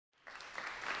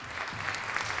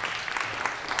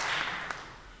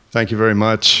Thank you very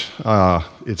much.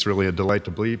 It's really a delight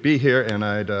to be here, and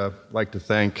I'd like to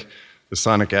thank the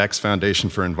Sonic Axe Foundation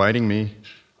for inviting me.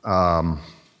 I'm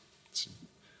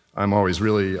always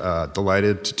really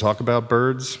delighted to talk about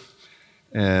birds,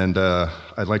 and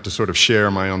I'd like to sort of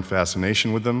share my own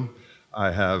fascination with them.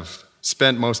 I have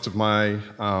spent most of my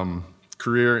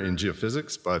career in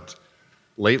geophysics, but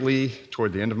lately,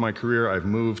 toward the end of my career, I've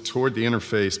moved toward the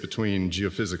interface between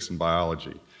geophysics and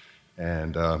biology.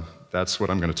 And that's what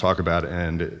I'm going to talk about,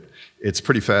 and it's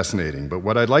pretty fascinating. But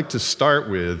what I'd like to start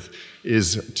with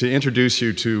is to introduce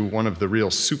you to one of the real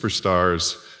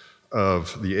superstars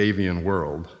of the avian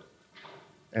world,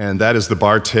 and that is the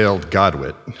bar-tailed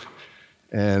godwit.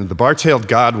 And the bar-tailed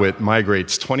godwit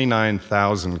migrates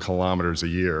 29,000 kilometers a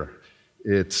year.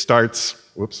 It starts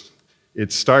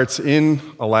in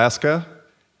Alaska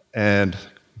and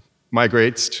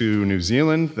migrates to New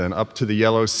Zealand, then up to the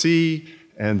Yellow Sea,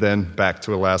 and then back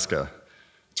to Alaska.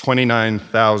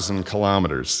 29,000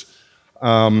 kilometers.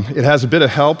 It has a bit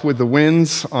of help with the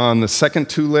winds on the second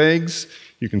two legs.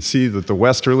 You can see that the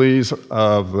easterlies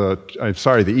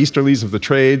of the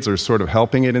trades are sort of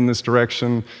helping it in this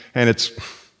direction, and it's,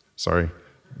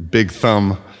 big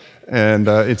thumb, and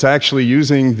it's actually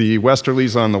using the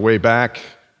westerlies on the way back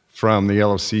from the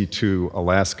Yellow Sea to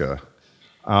Alaska.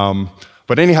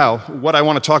 But anyhow, what I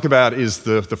want to talk about is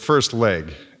the first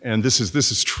leg. And this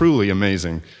is truly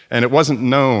amazing. And it wasn't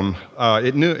known,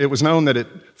 it was known that it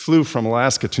flew from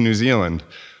Alaska to New Zealand,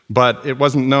 but it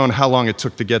wasn't known how long it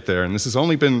took to get there. And this has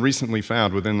only been recently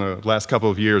found within the last couple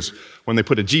of years when they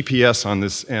put a GPS on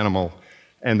this animal,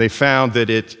 and they found that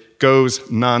it goes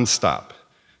nonstop.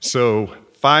 So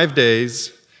 5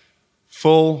 days,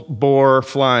 full bore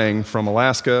flying from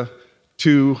Alaska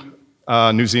to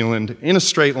New Zealand in a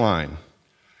straight line.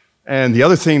 And the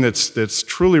other thing that's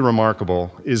truly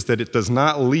remarkable is that it does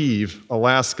not leave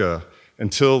Alaska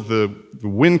until the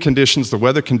wind conditions, the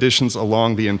weather conditions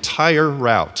along the entire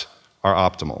route are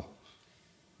optimal.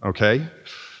 Okay?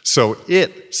 So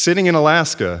it, sitting in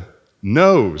Alaska,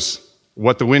 knows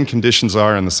what the wind conditions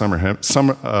are in the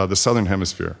southern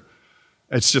hemisphere.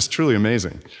 It's just truly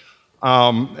amazing.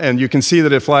 And you can see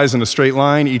that it flies in a straight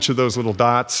line. Each of those little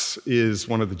dots is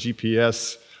one of the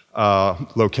GPS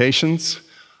locations.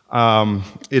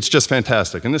 It's just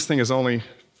fantastic. And this thing is only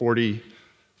 40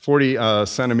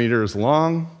 centimeters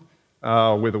long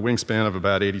with a wingspan of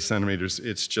about 80 centimeters.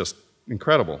 It's just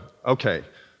incredible. Okay,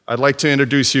 I'd like to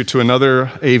introduce you to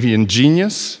another avian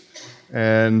genius,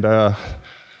 and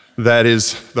that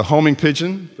is the homing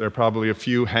pigeon. There are probably a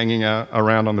few hanging out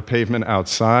around on the pavement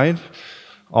outside,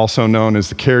 also known as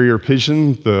the carrier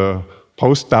pigeon, the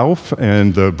Postdauf,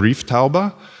 and the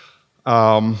Brieftaube.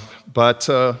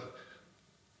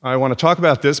 I want to talk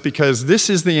about this because this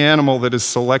is the animal that is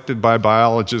selected by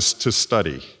biologists to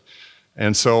study.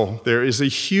 And so there is a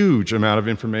huge amount of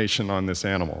information on this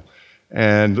animal.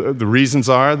 And the reasons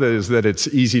are that it's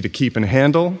easy to keep and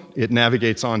handle. It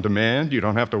navigates on demand. You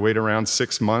don't have to wait around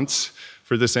 6 months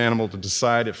for this animal to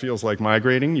decide it feels like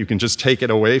migrating. You can just take it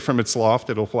away from its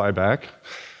loft, it'll fly back.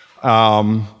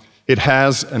 It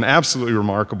has an absolutely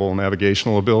remarkable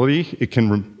navigational ability. It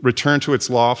can return to its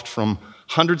loft from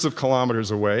hundreds of kilometers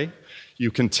away.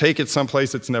 You can take it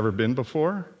someplace it's never been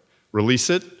before, release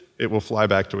it, it will fly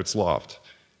back to its loft.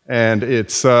 And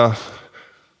it's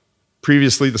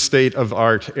previously the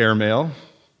state-of-the-art airmail,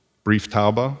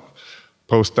 Brieftaube,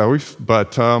 Postdauf,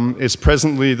 but it's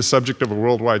presently the subject of a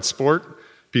worldwide sport.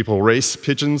 People race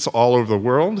pigeons all over the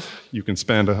world. You can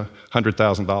spend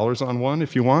 $100,000 on one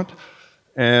if you want.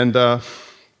 And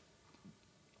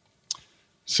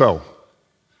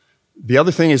the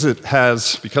other thing is it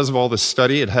has, because of all this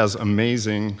study, it has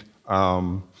amazing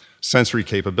sensory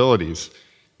capabilities.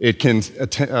 It can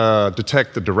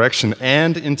detect the direction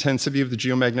and intensity of the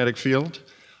geomagnetic field.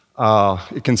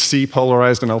 It can see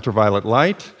polarized and ultraviolet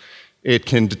light. It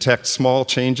can detect small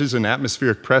changes in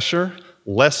atmospheric pressure,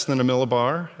 less than a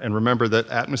millibar. And remember that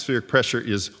atmospheric pressure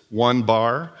is 1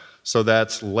 bar, so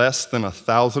that's less than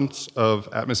 1,000th of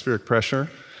atmospheric pressure.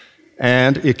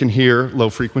 And it can hear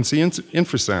low-frequency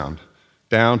infrasound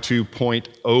down to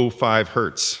 0.05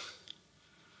 hertz.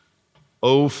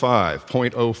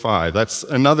 0.05. That's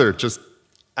another just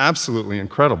absolutely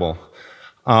incredible.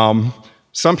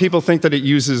 Some people think that it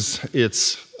uses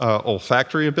its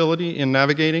olfactory ability in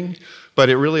navigating, but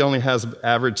it really only has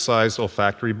average-sized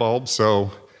olfactory bulbs,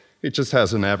 so it just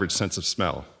has an average sense of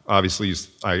smell. Obviously,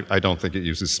 I don't think it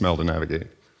uses smell to navigate.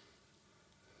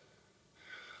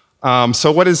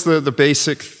 So what is the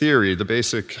basic theory, the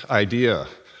basic idea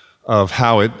of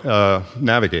how it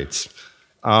navigates?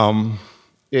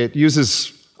 It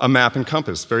uses a map and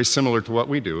compass, very similar to what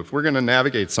we do. If we're going to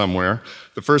navigate somewhere,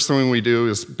 the first thing we do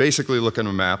is basically look at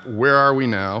a map. Where are we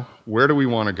now? Where do we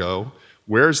want to go?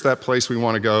 Where's that place we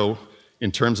want to go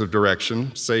in terms of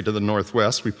direction? Say to the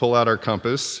northwest, we pull out our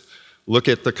compass, look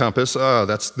at the compass,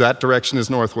 that direction is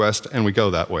northwest, and we go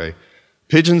that way.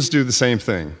 Pigeons do the same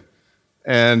thing.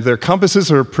 And their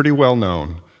compasses are pretty well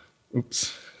known.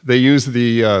 Oops. They use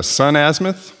the sun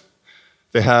azimuth.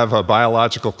 They have a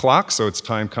biological clock, so it's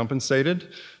time compensated.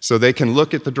 So they can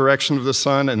look at the direction of the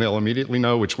sun and they'll immediately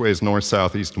know which way is north,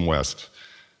 south, east, and west.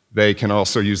 They can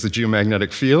also use the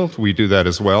geomagnetic field. We do that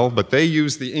as well, but they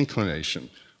use the inclination.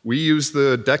 We use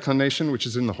the declination, which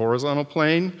is in the horizontal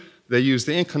plane. They use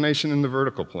the inclination in the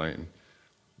vertical plane.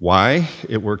 Why?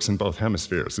 It works in both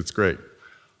hemispheres. It's great.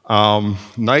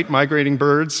 Night migrating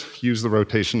birds use the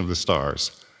rotation of the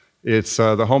stars. It's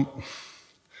the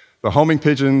homing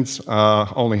pigeons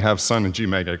only have sun and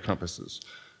geomagnetic compasses.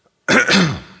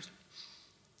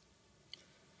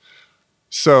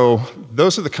 So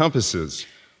those are the compasses,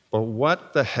 but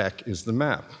what the heck is the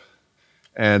map?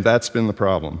 And that's been the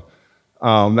problem.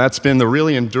 That's been the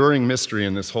really enduring mystery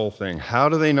in this whole thing. How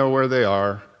do they know where they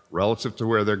are relative to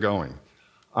where they're going?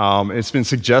 It's been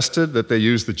suggested that they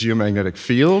use the geomagnetic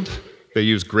field. They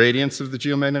use gradients of the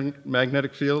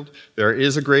geomagnetic field. There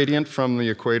is a gradient from the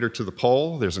equator to the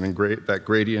pole. There's that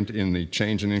gradient in the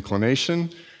change in inclination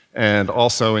and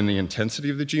also in the intensity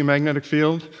of the geomagnetic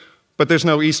field. But there's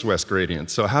no east-west gradient,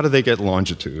 so how do they get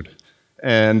longitude?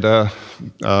 And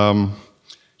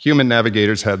human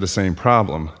navigators had the same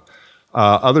problem.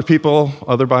 Other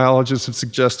biologists have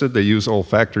suggested they use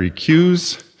olfactory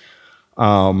cues.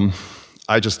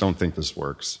 I just don't think this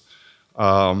works.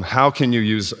 How can you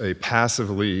use a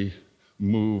passively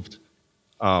moved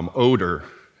odor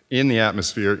in the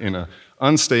atmosphere in an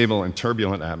unstable and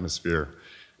turbulent atmosphere?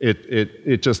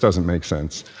 It just doesn't make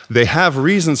sense. They have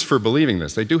reasons for believing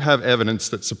this. They do have evidence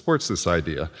that supports this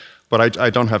idea, but I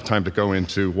don't have time to go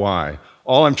into why.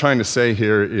 All I'm trying to say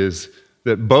here is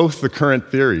that both the current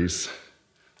theories,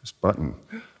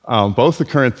 both the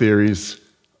current theories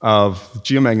of the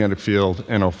geomagnetic field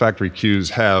and olfactory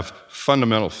cues have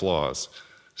fundamental flaws.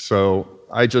 So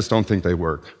I just don't think they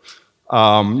work.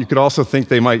 You could also think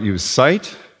they might use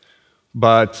sight,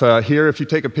 but here if you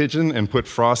take a pigeon and put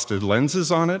frosted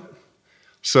lenses on it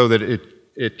so that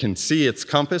it can see its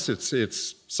compass,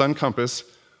 its sun compass,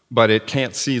 but it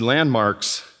can't see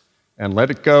landmarks, and let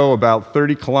it go about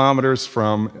 30 kilometers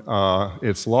from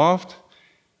its loft,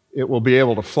 it will be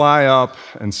able to fly up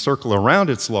and circle around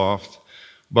its loft,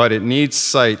 but it needs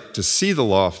sight to see the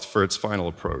loft for its final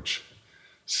approach.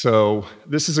 So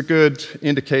this is a good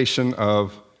indication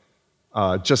of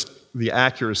just the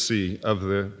accuracy of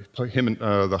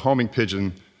the homing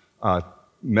pigeon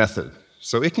method.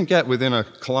 So it can get within a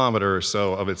kilometer or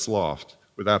so of its loft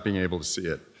without being able to see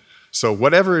it. So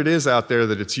whatever it is out there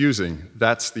that it's using,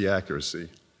 that's the accuracy.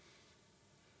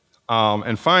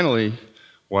 And finally,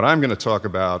 what I'm going to talk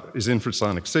about is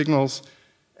infrasonic signals.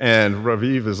 And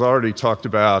Raviv has already talked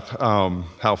about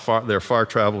how they're far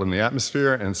traveled in the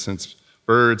atmosphere, and since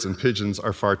birds and pigeons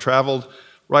are far traveled,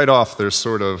 right off there's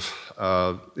sort of,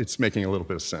 it's making a little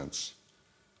bit of sense.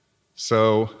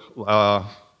 So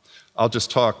I'll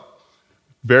just talk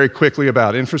very quickly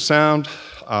about infrasound.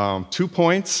 2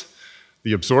 points.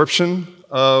 The absorption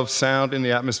of sound in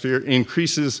the atmosphere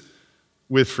increases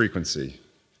with frequency.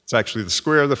 It's actually the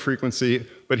square of the frequency,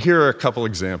 but here are a couple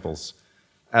examples.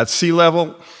 At sea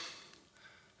level,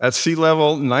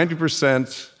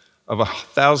 90% of a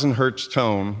 1,000 hertz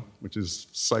tone, which is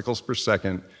cycles per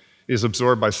second, is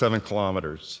absorbed by 7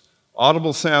 kilometers.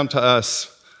 Audible sound to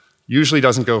us usually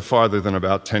doesn't go farther than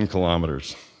about 10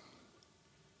 kilometers.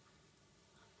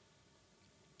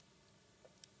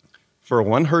 For a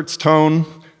 1 hertz tone,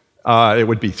 it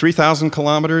would be 3,000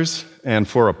 kilometers, and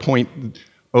for a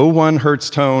 0.01 hertz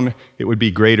tone, it would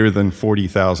be greater than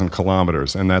 40,000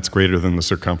 kilometers, and that's greater than the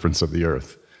circumference of the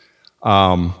Earth.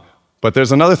 But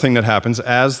there's another thing that happens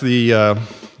as the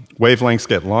wavelengths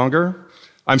get longer.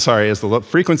 As the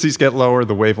frequencies get lower,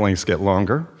 the wavelengths get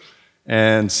longer.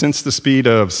 And since the speed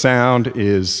of sound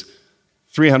is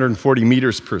 340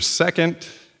 meters per second,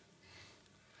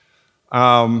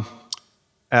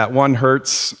 at 1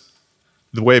 hertz,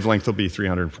 the wavelength will be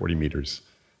 340 meters.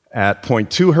 At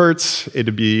 0.2 hertz,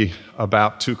 it'd be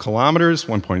about 2 kilometers,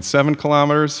 1.7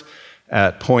 kilometers.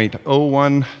 At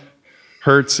 0.01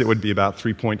 hertz, it would be about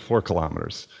 3.4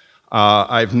 kilometers.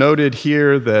 I've noted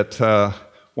here that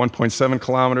 1.7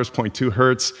 kilometers, 0.2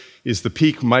 hertz, is the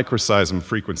peak microseism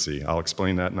frequency. I'll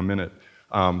explain that in a minute.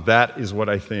 That is what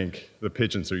I think the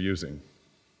pigeons are using.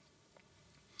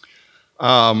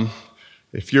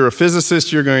 If you're a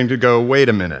physicist, you're going to go, wait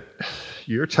a minute.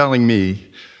 You're telling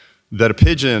me that a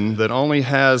pigeon that only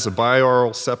has a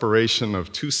binaural separation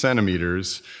of 2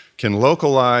 centimeters can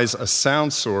localize a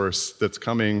sound source that's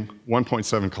coming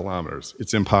 1.7 kilometers.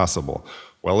 It's impossible.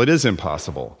 Well, it is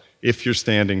impossible if you're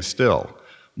standing still.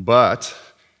 But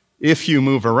if you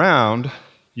move around,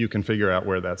 you can figure out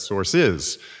where that source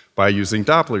is by using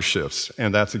Doppler shifts,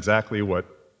 and that's exactly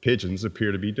what pigeons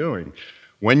appear to be doing.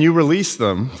 When you release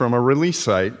them from a release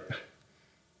site,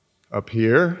 up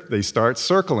here, they start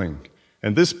circling.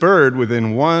 And this bird,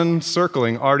 within one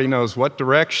circling, already knows what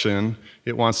direction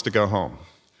it wants to go home.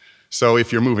 So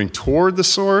if you're moving toward the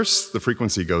source, the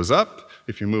frequency goes up.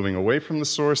 If you're moving away from the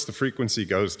source, the frequency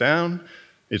goes down.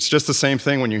 It's just the same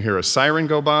thing when you hear a siren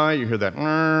go by, you hear that.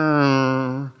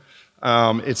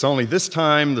 It's only this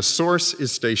time the source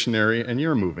is stationary and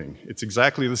you're moving. It's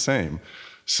exactly the same.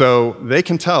 So they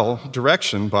can tell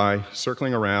direction by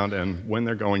circling around and when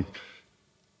they're going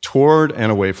toward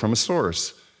and away from a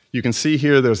source. You can see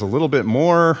here there's a little bit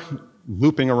more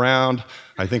looping around.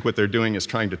 I think what they're doing is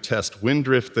trying to test wind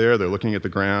drift there. They're looking at the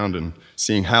ground and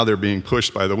seeing how they're being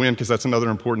pushed by the wind, because that's another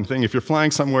important thing. If you're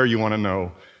flying somewhere, you want to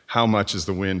know how much is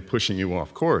the wind pushing you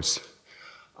off course.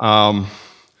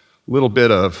 Little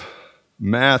bit of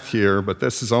math here, but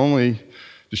this is only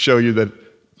to show you that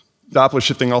Doppler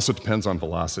shifting also depends on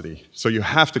velocity. So you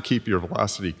have to keep your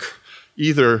velocity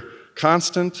either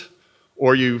constant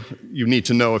or you need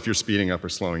to know if you're speeding up or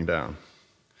slowing down.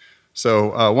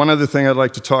 So one other thing I'd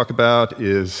like to talk about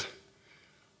is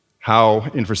how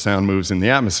infrasound moves in the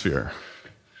atmosphere.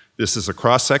 This is a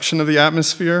cross-section of the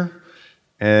atmosphere,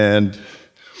 and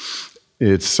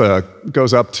it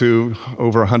goes up to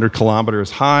over 100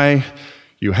 kilometers high.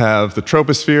 You have the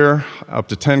troposphere, up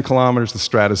to 10 kilometers, the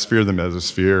stratosphere, the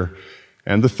mesosphere,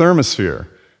 and the thermosphere.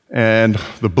 And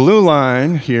the blue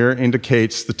line here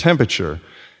indicates the temperature.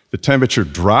 The temperature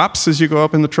drops as you go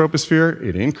up in the troposphere,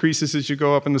 it increases as you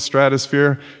go up in the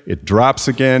stratosphere, it drops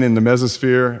again in the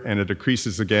mesosphere, and it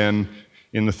decreases again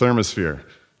in the thermosphere.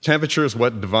 Temperature is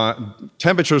what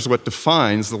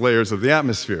defines the layers of the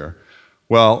atmosphere.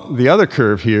 Well, the other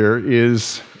curve here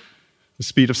is the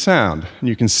speed of sound. And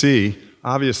you can see,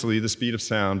 obviously, the speed of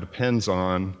sound depends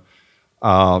on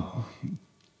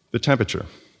the temperature.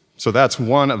 So that's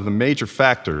one of the major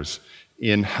factors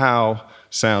in how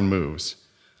sound moves.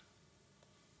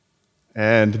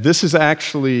 And this is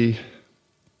actually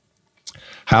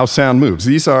how sound moves.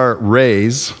 These are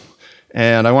rays,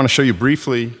 and I want to show you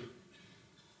briefly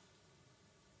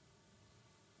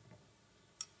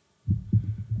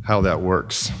how that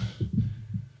works.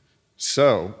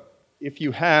 So, if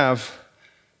you have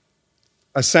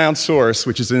a sound source,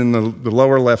 which is in the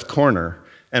lower left corner,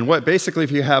 and basically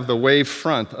if you have the wave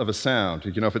front of a sound,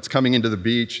 you know, if it's coming into the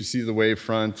beach, you see the wave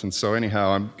front, and so anyhow,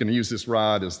 I'm going to use this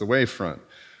rod as the wave front.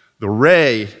 The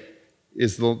ray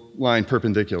is the line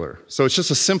perpendicular. So it's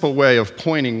just a simple way of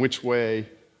pointing which way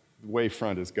the wave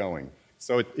front is going.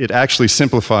 So it actually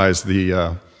simplifies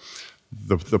the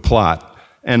plot.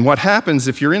 And what happens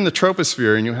if you're in the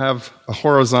troposphere and you have a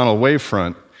horizontal wave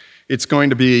front, it's going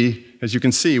to be, as you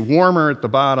can see, warmer at the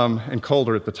bottom and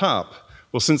colder at the top.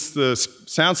 Well, since the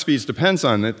sound speed depends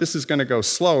on it, this is going to go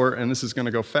slower and this is going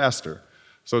to go faster.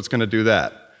 So it's going to do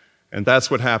that. And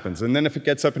that's what happens. And then if it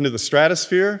gets up into the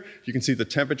stratosphere, you can see the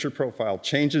temperature profile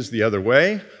changes the other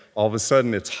way. All of a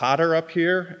sudden, it's hotter up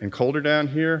here and colder down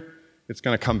here. It's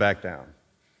going to come back down.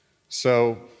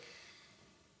 So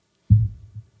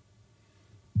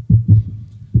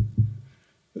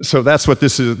that's what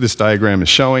this diagram is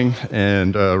showing.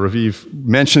 And Raviv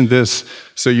mentioned this.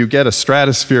 So you get a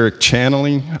stratospheric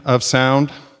channeling of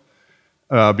sound.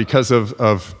 Because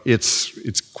of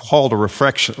it's called a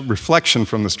reflection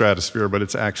from the stratosphere, but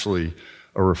it's actually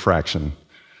a refraction.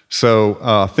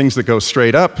 So things that go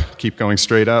straight up keep going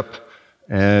straight up,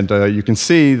 and you can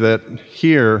see that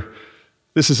here,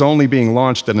 this is only being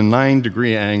launched at a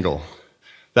 9-degree angle.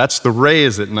 That's the ray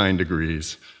is at 9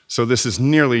 degrees, so this is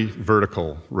nearly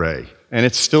vertical ray, and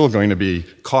it's still going to be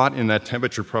caught in that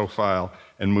temperature profile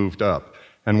and moved up.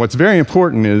 And what's very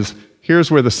important is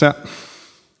here's where the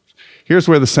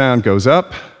sound goes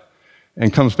up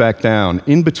and comes back down.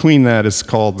 In between that is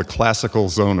called the classical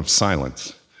zone of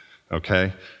silence,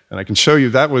 okay? And I can show you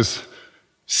that was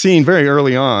seen very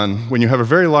early on when you have a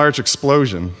very large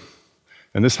explosion,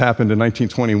 and this happened in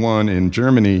 1921 in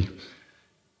Germany,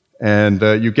 and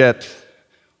you get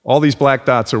all these black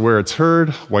dots are where it's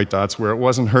heard, white dots where it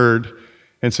wasn't heard,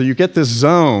 and so you get this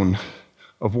zone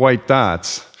of white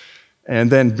dots, and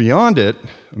then beyond it,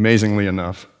 amazingly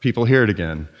enough, people hear it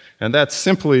again. And that's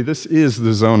simply, this is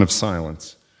the zone of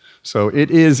silence. So it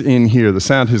is in here. The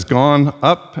sound has gone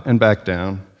up and back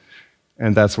down,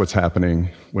 and that's what's happening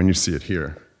when you see it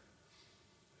here.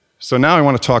 So now I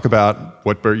want to talk about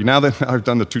what bird. Now that I've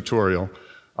done the tutorial,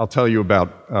 I'll tell you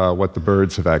about what the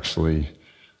birds have actually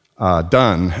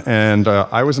done. And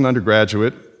I was an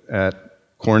undergraduate at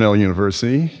Cornell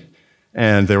University,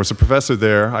 and there was a professor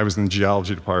there. I was in the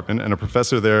geology department, and a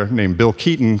professor there named Bill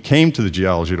Keaton came to the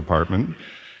geology department,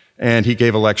 and he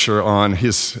gave a lecture on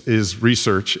his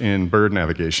research in bird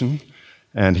navigation,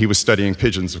 and he was studying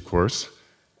pigeons, of course.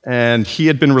 And he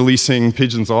had been releasing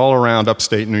pigeons all around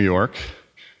upstate New York.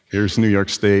 Here's New York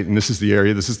State, and this is the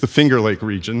area. This is the Finger Lake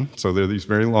region, so there are these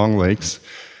very long lakes.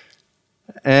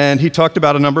 And he talked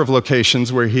about a number of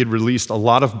locations where he had released a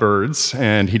lot of birds,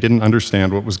 and he didn't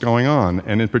understand what was going on.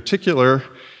 And in particular,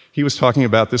 he was talking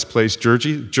about this place,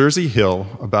 Jersey Hill,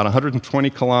 about 120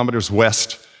 kilometers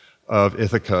west of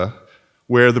Ithaca,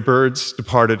 where the birds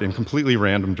departed in completely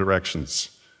random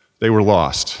directions. They were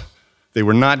lost. They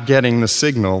were not getting the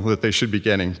signal that they should be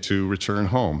getting to return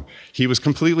home. He was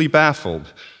completely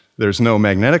baffled. There's no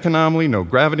magnetic anomaly, no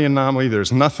gravity anomaly,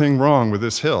 there's nothing wrong with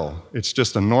this hill. It's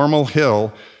just a normal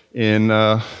hill in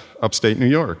upstate New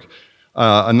York.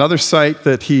 Another site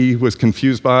that he was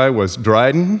confused by was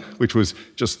Dryden, which was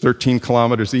just 13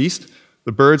 kilometers east.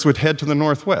 The birds would head to the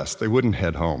northwest, they wouldn't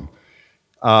head home.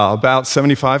 About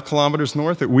 75 kilometers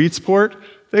north at Weedsport,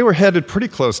 they were headed pretty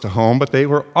close to home, but they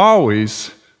were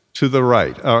always to the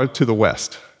right, to the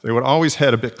west. They would always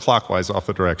head a bit clockwise off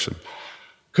the direction.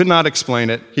 Could not explain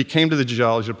it. He came to the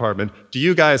geology department. Do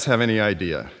you guys have any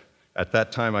idea? At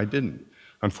that time, I didn't.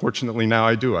 Unfortunately, now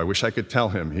I do. I wish I could tell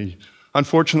him. He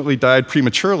unfortunately died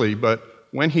prematurely, but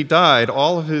when he died,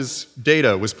 all of his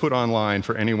data was put online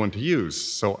for anyone to use,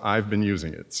 so I've been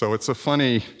using it. So it's a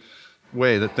funny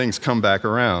way that things come back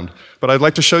around. But I'd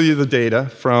like to show you the data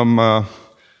from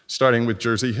starting with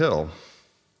Jersey Hill.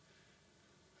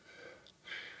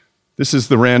 This is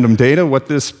the random data. What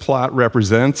this plot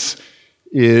represents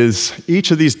is each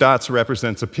of these dots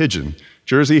represents a pigeon.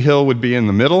 Jersey Hill would be in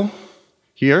the middle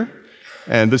here,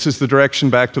 and this is the direction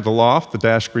back to the loft, the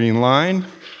dashed green line.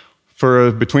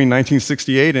 For between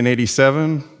 1968 and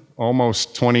 87,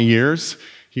 almost 20 years,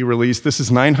 he released, this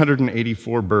is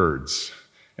 984 birds,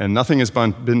 and nothing has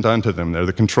been done to them. They're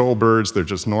the control birds, they're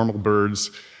just normal birds,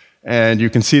 and you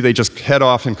can see they just head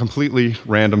off in completely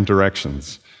random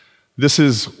directions. This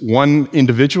is one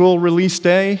individual release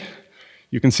day.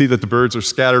 You can see that the birds are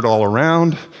scattered all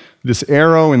around. This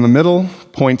arrow in the middle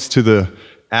points to the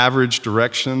average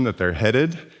direction that they're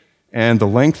headed, and the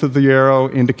length of the arrow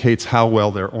indicates how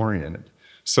well they're oriented.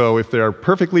 So if they're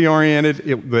perfectly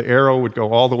oriented, the arrow would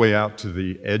go all the way out to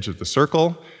the edge of the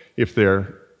circle. If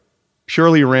they're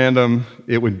purely random,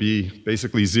 it would be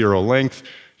basically zero length.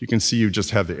 You can see you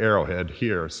just have the arrowhead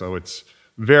here, so it's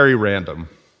very random.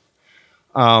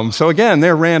 So again,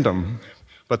 they're random.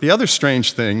 But the other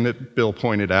strange thing that Bill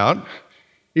pointed out,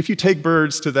 if you take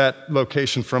birds to that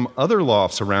location from other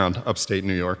lofts around upstate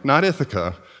New York, not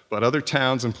Ithaca, but other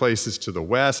towns and places to the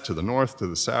west, to the north, to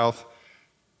the south,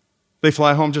 they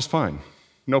fly home just fine,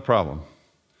 no problem.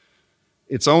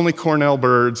 It's only Cornell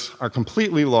birds are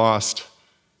completely lost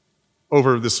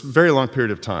over this very long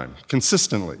period of time,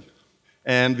 consistently.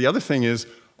 And the other thing is,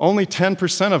 only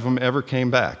 10% of them ever came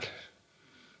back.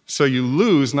 So you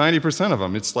lose 90% of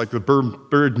them. It's like the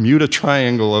Bermuda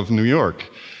Triangle of New York.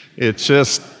 It's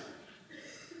just,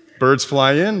 birds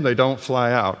fly in, they don't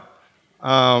fly out.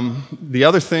 The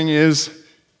other thing is,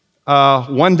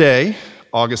 one day,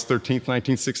 August 13th,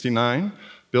 1969,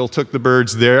 Bill took the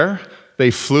birds there.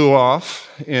 They flew off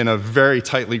in a very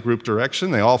tightly grouped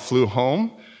direction. They all flew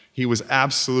home. He was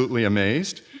absolutely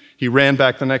amazed. He ran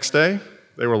back the next day.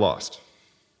 They were lost.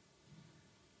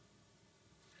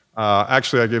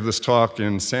 Actually, I gave this talk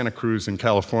in Santa Cruz in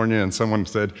California, and someone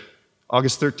said,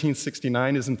 August 13th,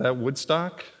 69, isn't that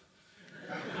Woodstock?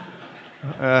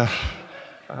 I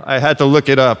had to look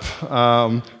it up.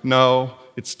 No,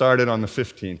 it started on the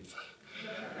 15th.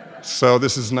 So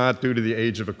this is not due to the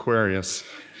age of Aquarius.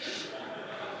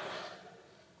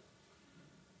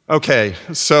 Okay,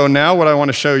 so now what I want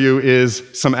to show you is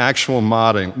some actual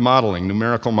modeling,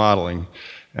 numerical modeling.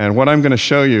 And what I'm going to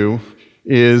show you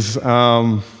is,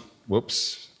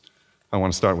 whoops, I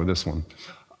want to start with this one.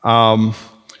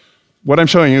 What I'm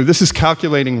showing you, this is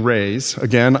calculating rays.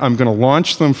 Again, I'm going to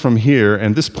launch them from here,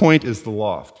 and this point is the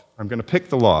loft. I'm going to pick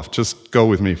the loft. Just go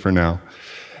with me for now.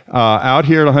 Out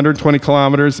here at 120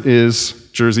 kilometers is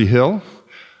Jersey Hill.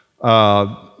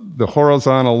 The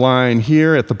horizontal line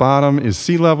here at the bottom is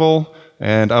sea level,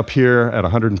 and up here at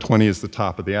 120 is the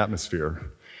top of the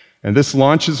atmosphere. And this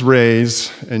launches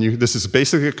rays, and this is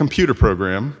basically a computer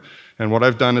program, And what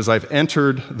I've done is I've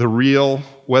entered the real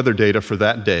weather data for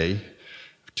that day,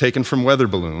 taken from weather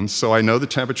balloons, so I know the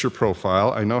temperature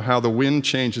profile, I know how the wind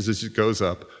changes as it goes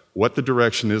up, what the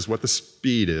direction is, what the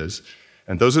speed is,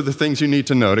 and those are the things you need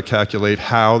to know to calculate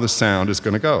how the sound is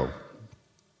going to go.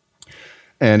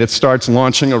 And it starts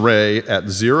launching a ray at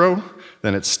 0,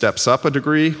 then it steps up a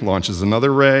degree, launches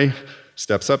another ray,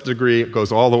 steps up a degree, it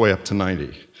goes all the way up to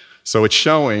 90. So it's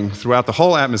showing throughout the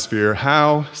whole atmosphere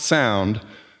how sound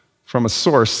from a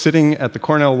source sitting at the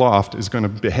Cornell loft is going to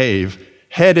behave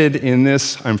headed in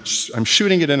this, I'm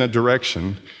shooting it in a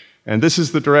direction, and this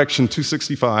is the direction,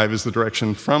 265 is the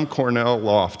direction from Cornell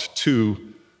loft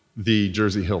to the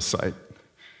Jersey Hill site.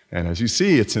 And as you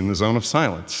see, it's in the zone of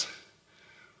silence.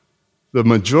 The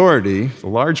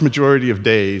large majority of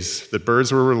days that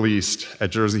birds were released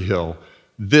at Jersey Hill,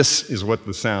 this is what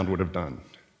the sound would have done.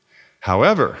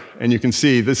 However, and you can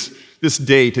see this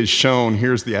date is shown,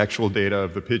 here's the actual data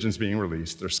of the pigeons being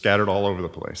released. They're scattered all over the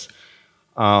place.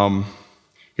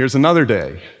 Here's another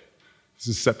day. This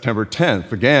is September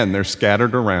 10th. Again, they're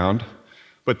scattered around,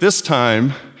 but this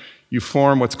time you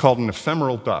form what's called an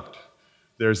ephemeral duct.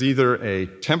 There's either a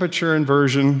temperature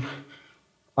inversion,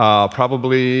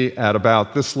 probably at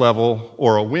about this level,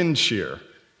 or a wind shear.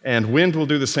 And wind will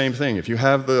do the same thing. If you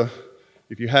have the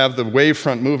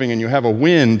wavefront moving and you have a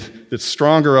wind that's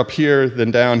stronger up here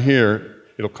than down here,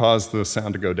 it'll cause the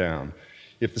sound to go down.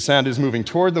 If the sound is moving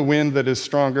toward the wind that is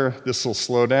stronger, this will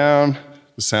slow down,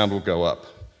 the sound will go up.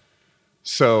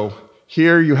 So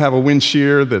here you have a wind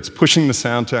shear that's pushing the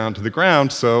sound down to the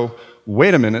ground, so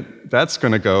wait a minute, that's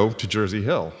going to go to Jersey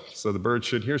Hill. So the bird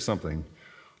should hear something.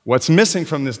 What's missing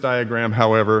from this diagram,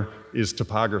 however, is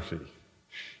topography.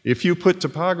 If you put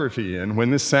topography in,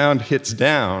 when this sound hits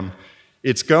down,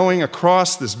 it's going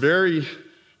across this very,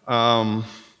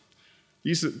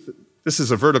 this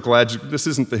is a vertical, this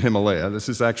isn't the Himalaya, this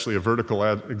is actually a vertical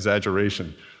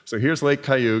exaggeration. So here's Lake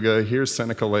Cayuga, here's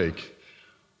Seneca Lake.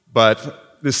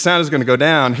 But this sound is going to go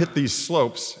down, hit these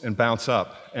slopes, and bounce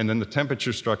up, and then the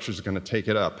temperature structure is going to take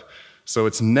it up. So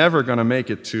it's never going to make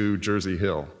it to Jersey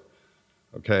Hill.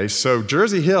 Okay, so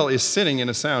Jersey Hill is sitting in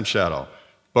a sound shadow,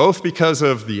 both because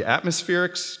of the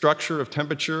atmospheric structure of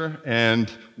temperature and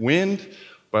wind,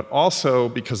 but also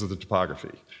because of the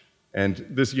topography. And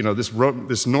this,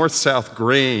 this north-south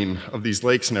grain of these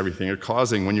lakes and everything are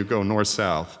causing, when you go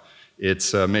north-south,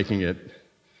 it's making it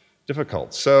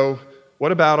difficult. So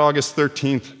what about August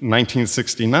 13th,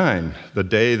 1969, the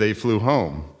day they flew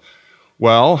home?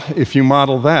 Well, if you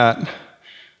model that,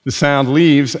 the sound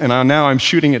leaves, and now I'm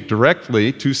shooting it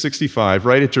directly, 265,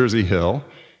 right at Jersey Hill.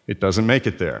 It doesn't make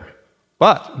it there.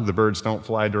 But the birds don't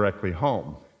fly directly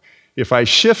home. If I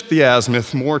shift the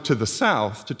azimuth more to the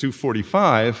south, to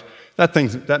 245,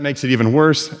 that makes it even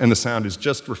worse, and the sound is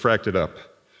just refracted up.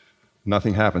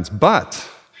 Nothing happens. But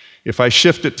if I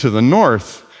shift it to the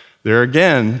north, there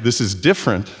again, this is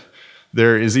different.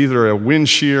 There is either a wind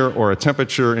shear or a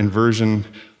temperature inversion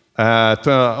at,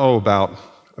 about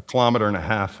 1.5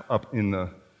 kilometers up in the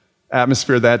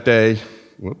atmosphere that day.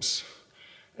 Whoops.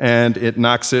 And it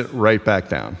knocks it right back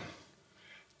down.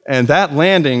 And that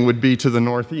landing would be to the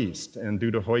northeast. And due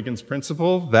to Huygens'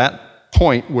 principle, that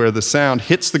point where the sound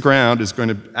hits the ground is going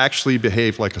to actually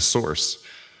behave like a source.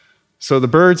 So the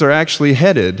birds are actually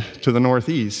headed to the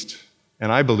northeast,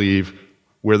 and I believe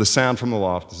where the sound from the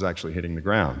loft is actually hitting the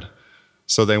ground.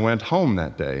 So they went home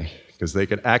that day because they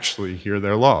could actually hear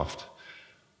their loft.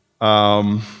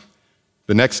 The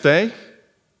next day,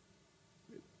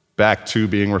 back to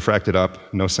being refracted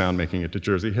up, no sound making it to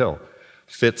Jersey Hill.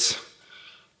 Fits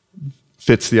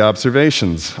the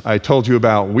observations. I told you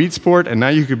about Weedsport, and now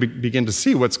you could begin to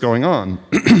see what's going on.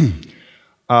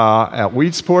 At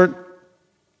Weedsport,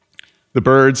 the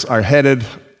birds are headed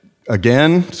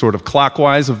again, sort of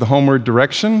clockwise of the homeward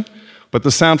direction, but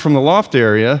the sound from the loft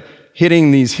area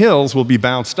hitting these hills will be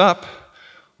bounced up,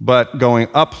 but going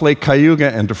up Lake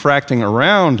Cayuga and diffracting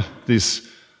around this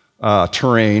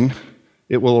terrain,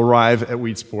 it will arrive at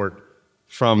Weedsport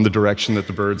from the direction that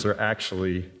the birds are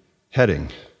actually heading.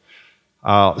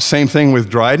 Same thing with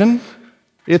Dryden.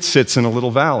 It sits in a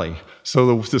little valley.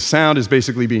 So the sound is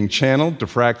basically being channeled,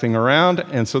 diffracting around,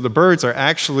 and so the birds are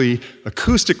actually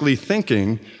acoustically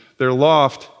thinking their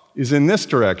loft is in this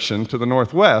direction to the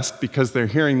northwest because they're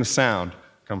hearing the sound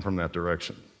come from that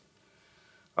direction.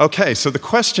 Okay, so the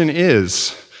question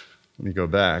is, let me go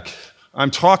back. I'm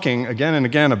talking again and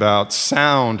again about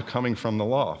sound coming from the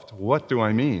loft. What do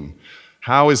I mean?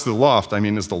 How is the loft? I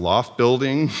mean, is the loft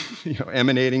building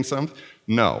emanating something?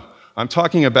 No. I'm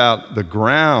talking about the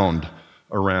ground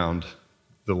around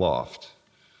the loft.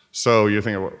 So you're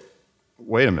thinking,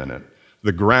 wait a minute,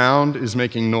 the ground is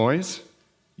making noise?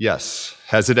 Yes.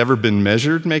 Has it ever been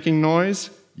measured making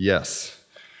noise? Yes.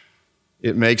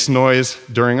 It makes noise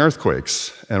during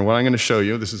earthquakes. And what I'm going to show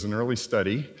you, this is an early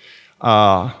study.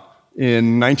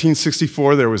 In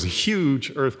 1964, there was a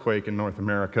huge earthquake in North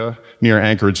America near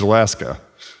Anchorage, Alaska,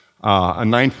 a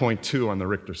 9.2 on the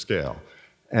Richter scale.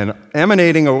 And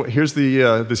emanating, here's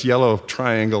this yellow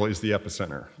triangle is the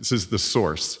epicenter. This is the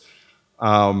source.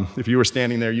 If you were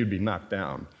standing there, you'd be knocked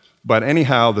down. But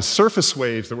anyhow, the surface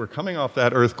waves that were coming off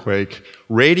that earthquake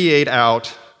radiate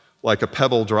out like a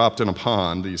pebble dropped in a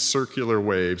pond, these circular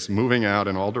waves moving out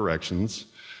in all directions.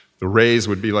 The rays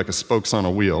would be like a spokes on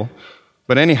a wheel.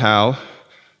 But anyhow,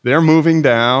 they're moving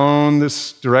down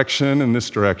this direction and this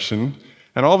direction,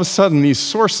 and all of a sudden these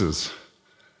sources,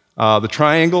 the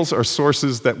triangles are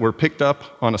sources that were picked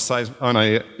up on an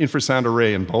infrasound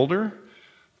array in Boulder.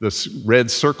 The red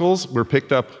circles were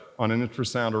picked up on an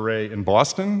infrasound array in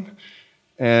Boston,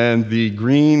 and the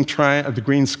green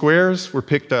squares were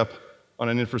picked up on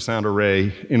an infrasound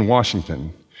array in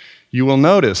Washington. You will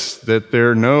notice that there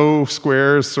are no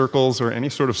squares, circles, or any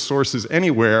sort of sources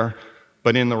anywhere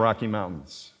but in the Rocky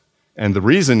Mountains. And the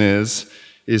reason is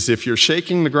if you're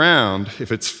shaking the ground,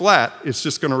 if it's flat, it's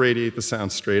just going to radiate the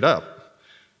sound straight up.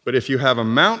 But if you have a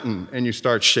mountain and you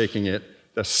start shaking it,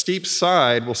 the steep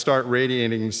side will start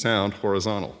radiating the sound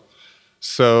horizontal.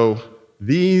 So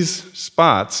these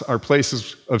spots are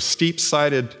places of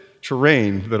steep-sided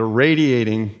terrain that are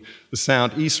radiating the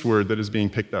sound eastward that is being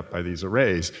picked up by these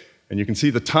arrays. And you can see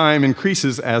the time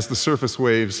increases as the surface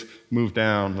waves move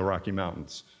down the Rocky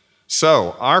Mountains.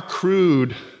 So our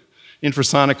crude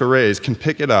infrasonic arrays can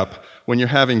pick it up when you're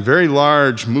having very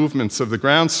large movements of the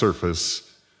ground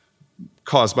surface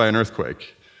caused by an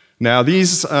earthquake. Now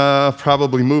these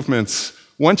probably movements,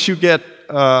 once you get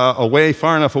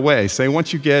far enough away, say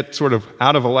once you get sort of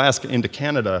out of Alaska into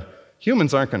Canada,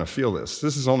 humans aren't going to feel this.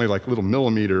 This is only like little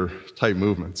millimeter type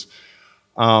movements.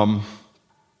 But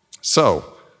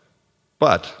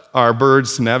are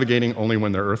birds navigating only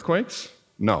when there are earthquakes?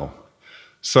 No.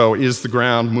 So is the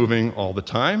ground moving all the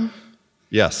time?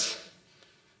 Yes.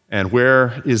 And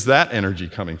where is that energy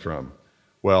coming from?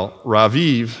 Well,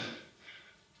 Raviv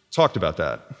talked about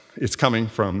that. It's coming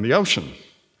from the ocean.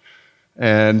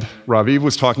 And Raviv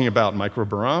was talking about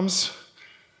microbaroms.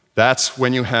 That's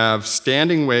when you have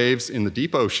standing waves in the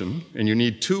deep ocean, and you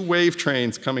need two wave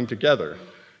trains coming together.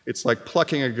 It's like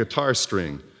plucking a guitar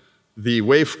string. The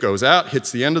wave goes out,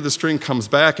 hits the end of the string, comes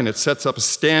back, and it sets up a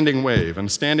standing wave. And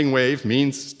a standing wave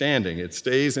means standing. It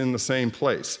stays in the same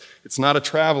place. It's not a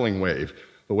traveling wave.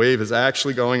 The wave is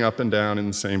actually going up and down in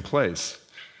the same place.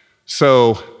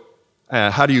 So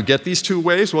how do you get these two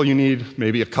waves? Well, you need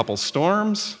maybe a couple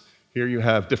storms. Here you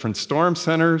have different storm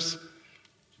centers,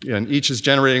 and each is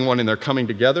generating one, and they're coming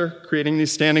together, creating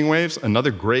these standing waves.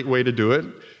 Another great way to do it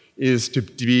is to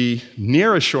be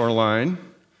near a shoreline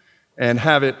and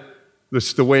have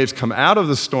the waves come out of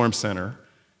the storm center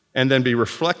and then be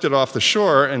reflected off the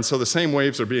shore, and so the same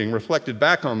waves are being reflected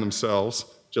back on themselves,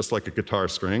 just like a guitar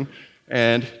string,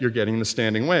 and you're getting the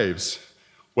standing waves.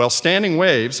 Well, standing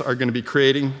waves are going to be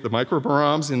creating the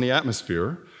microbaroms in the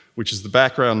atmosphere, which is the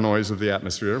background noise of the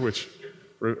atmosphere, which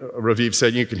Raviv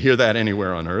said you can hear that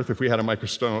anywhere on Earth. If we had a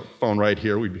microphone right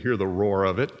here, we'd hear the roar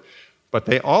of it. But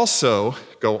they also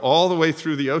go all the way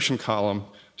through the ocean column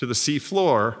to the sea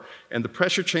floor, and the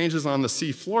pressure changes on the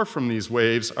sea floor from these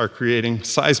waves are creating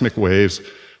seismic waves,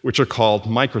 which are called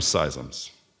microseisms,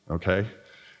 okay?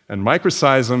 And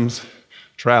microseisms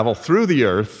travel through the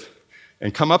Earth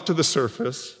and come up to the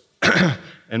surface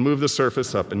and move the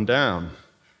surface up and down,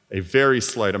 a very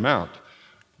slight amount.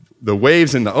 The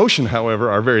waves in the ocean,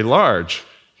 however, are very large.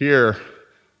 Here,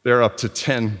 they're up to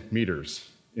 10 meters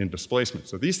in displacement.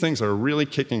 So these things are really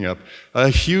kicking up a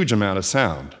huge amount of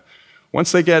sound.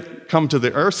 Once they come to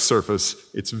the Earth's surface,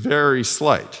 it's very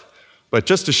slight. But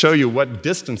just to show you what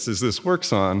distances this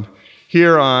works on,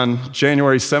 here on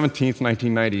January 17th,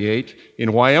 1998,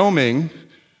 in Wyoming,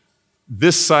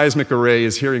 this seismic array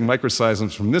is hearing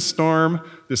microseisms from this storm.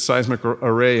 This seismic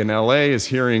array in LA is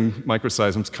hearing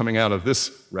microseisms coming out of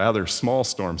this rather small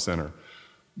storm center.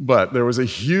 But there was a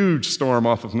huge storm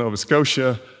off of Nova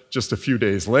Scotia just a few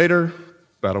days later,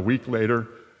 about a week later,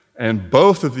 and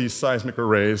both of these seismic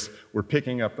arrays were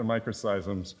picking up the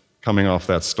microseisms coming off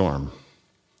that storm.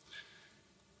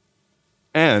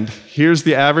 And here's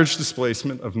the average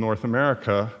displacement of North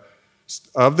America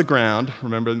of the ground.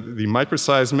 Remember, the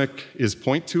microseismic is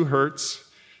 0.2 hertz,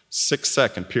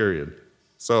 6-second period.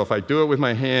 So if I do it with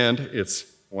my hand, it's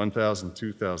 1,000,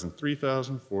 2,000,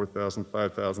 3,000, 4,000,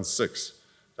 5,000, 6.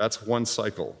 That's one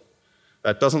cycle.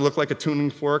 That doesn't look like a tuning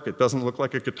fork. It doesn't look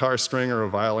like a guitar string or a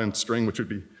violin string, which would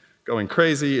be going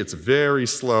crazy. It's very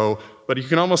slow, but you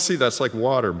can almost see that's like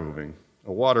water moving.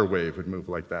 A water wave would move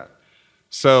like that.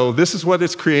 So this is what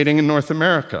it's creating in North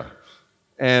America.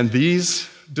 And these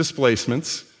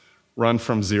displacements run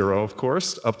from 0, of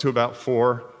course, up to about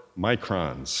 4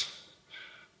 microns.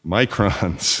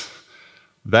 Microns.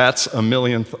 That's a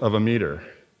millionth of a meter.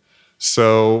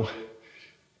 So,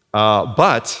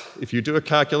 but if you do a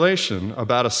calculation,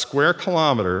 about a square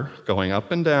kilometer going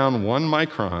up and down 1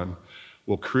 micron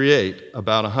will create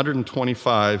about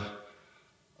 125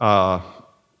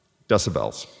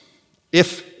 decibels,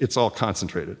 if it's all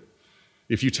concentrated,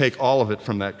 if you take all of it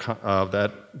from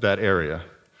that area.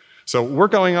 So we're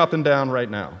going up and down right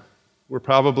now. We're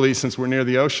probably, since we're near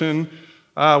the ocean,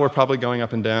 we're probably going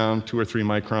up and down 2 or 3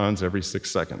 microns every 6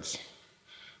 seconds.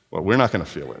 Well, we're not going to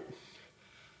feel it.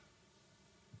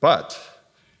 But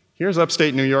here's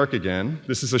upstate New York again.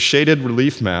 This is a shaded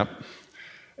relief map.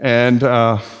 And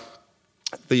the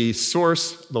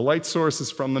light source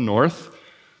is from the north.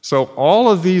 So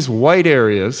all of these white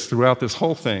areas throughout this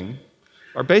whole thing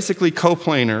are basically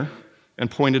coplanar and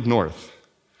pointed north.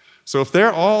 So if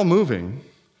they're all moving,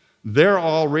 they're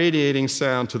all radiating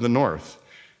sound to the north.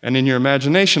 And in your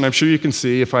imagination, I'm sure you can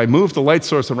see, if I move the light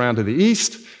source around to the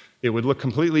east, it would look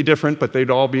completely different, but they'd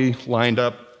all be lined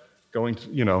up going,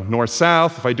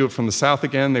 north-south. If I do it from the south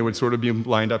again, they would sort of be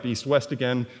lined up east-west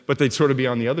again, but they'd sort of be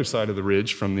on the other side of the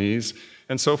ridge from these,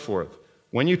 and so forth.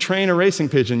 When you train a racing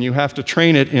pigeon, you have to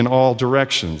train it in all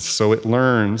directions, so it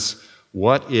learns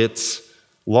what its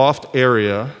loft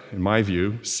area, in my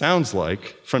view, sounds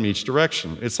like from each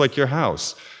direction. It's like your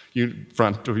house.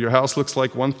 Front of your house looks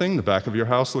like one thing, the back of your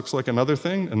house looks like another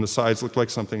thing, and the sides look like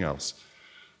something else.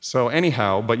 So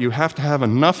anyhow, but you have to have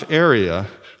enough area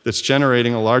that's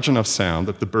generating a large enough sound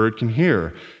that the bird can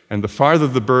hear. And the farther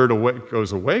the bird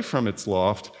goes away from its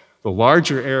loft, the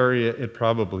larger area it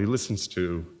probably listens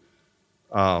to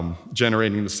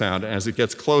generating the sound. As it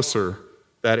gets closer,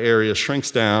 that area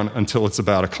shrinks down until it's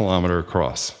about 1 kilometer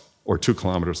across, or 2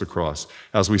 kilometers across.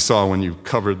 As we saw when you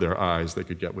covered their eyes, they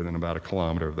could get within about 1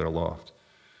 kilometer of their loft.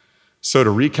 So to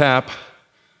recap,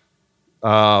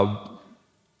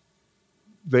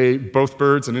 both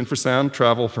birds and infrasound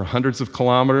travel for hundreds of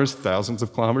kilometers, thousands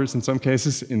of kilometers in some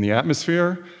cases, in the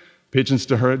atmosphere. Pigeons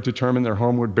determine their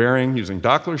homeward bearing using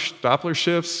Doppler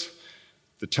shifts.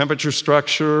 The temperature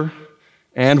structure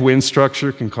and wind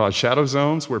structure can cause shadow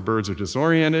zones where birds are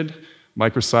disoriented.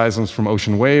 Microseisms from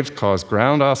ocean waves cause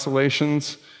ground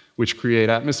oscillations, which create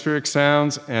atmospheric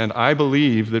sounds. And I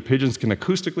believe that pigeons can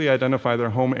acoustically identify their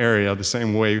home area the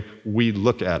same way we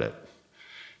look at it.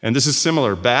 And this is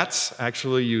similar. Bats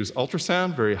actually use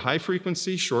ultrasound, very high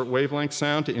frequency, short wavelength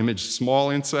sound to image small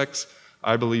insects.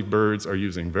 I believe birds are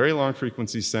using very long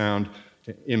frequency sound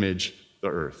to image the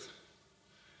Earth.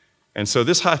 And so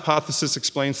this hypothesis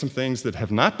explains some things that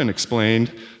have not been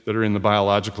explained that are in the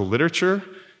biological literature.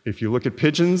 If you look at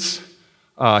pigeons,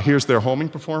 here's their homing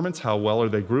performance. How well are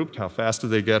they grouped? How fast do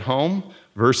they get home?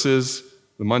 Versus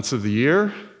the months of the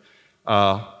year.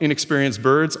 Inexperienced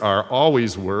birds are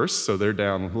always worse, so they're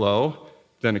down low,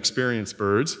 than experienced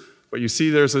birds. But you see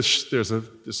there's a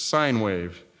sine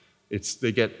wave.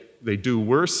 They do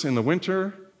worse in the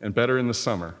winter and better in the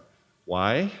summer.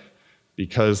 Why?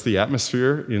 Because the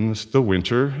atmosphere in the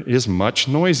winter is much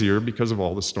noisier because of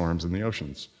all the storms in the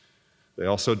oceans. They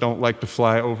also don't like to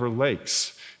fly over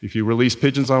lakes. If you release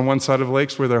pigeons on one side of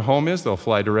lakes where their home is, they'll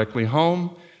fly directly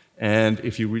home. And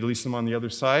if you release them on the other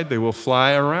side, they will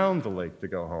fly around the lake to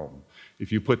go home.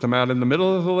 If you put them out in the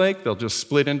middle of the lake, they'll just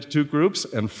split into 2 groups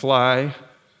and fly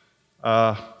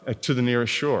to the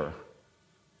nearest shore.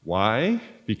 Why?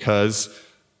 Because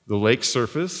the lake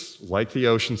surface, like the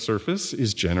ocean surface,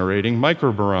 is generating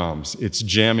microbaromes. It's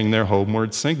jamming their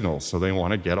homeward signal, so they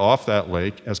want to get off that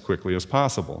lake as quickly as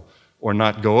possible, or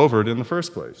not go over it in the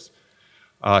first place.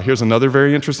 Here's another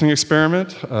very interesting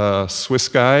experiment. A Swiss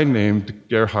guy named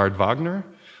Gerhard Wagner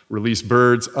released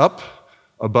birds up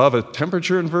above a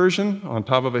temperature inversion on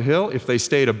top of a hill. If they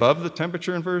stayed above the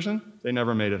temperature inversion, they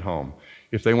never made it home.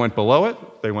 If they went below it,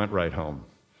 they went right home.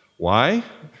 Why?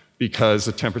 Because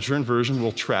the temperature inversion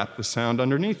will trap the sound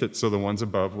underneath it, so the ones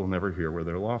above will never hear where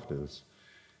their loft is.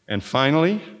 And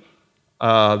finally,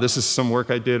 this is some work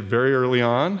I did very early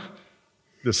on.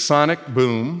 The sonic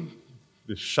boom,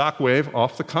 the shock wave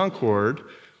off the Concorde,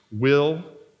 will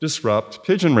disrupt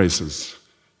pigeon races.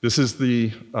 This is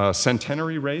the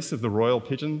centenary race of the Royal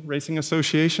Pigeon Racing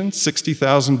Association,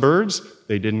 60,000 birds.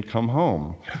 They didn't come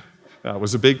home. That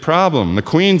was a big problem. The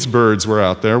Queen's birds were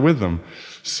out there with them.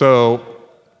 So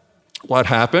what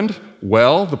happened?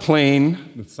 Well, the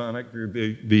plane,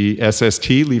 the SST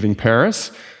leaving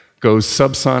Paris, goes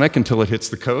subsonic until it hits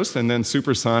the coast, and then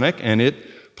supersonic, and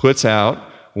it puts out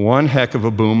one heck of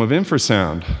a boom of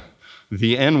infrasound.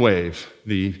 The N wave,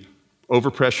 the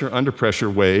overpressure,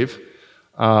 underpressure wave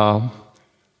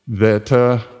that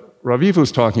Raviv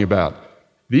was talking about.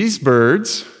 These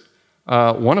birds,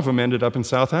 one of them ended up in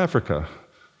South Africa.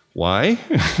 Why?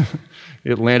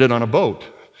 It landed on a boat.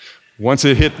 Once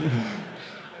it hit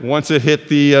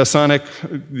the sonic,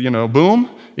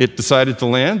 boom, it decided to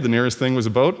land. The nearest thing was a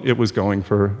boat. It was going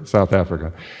for South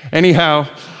Africa. Anyhow,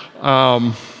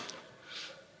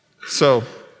 so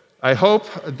I hope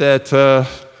that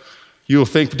you'll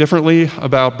think differently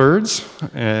about birds,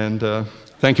 and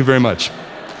thank you very much.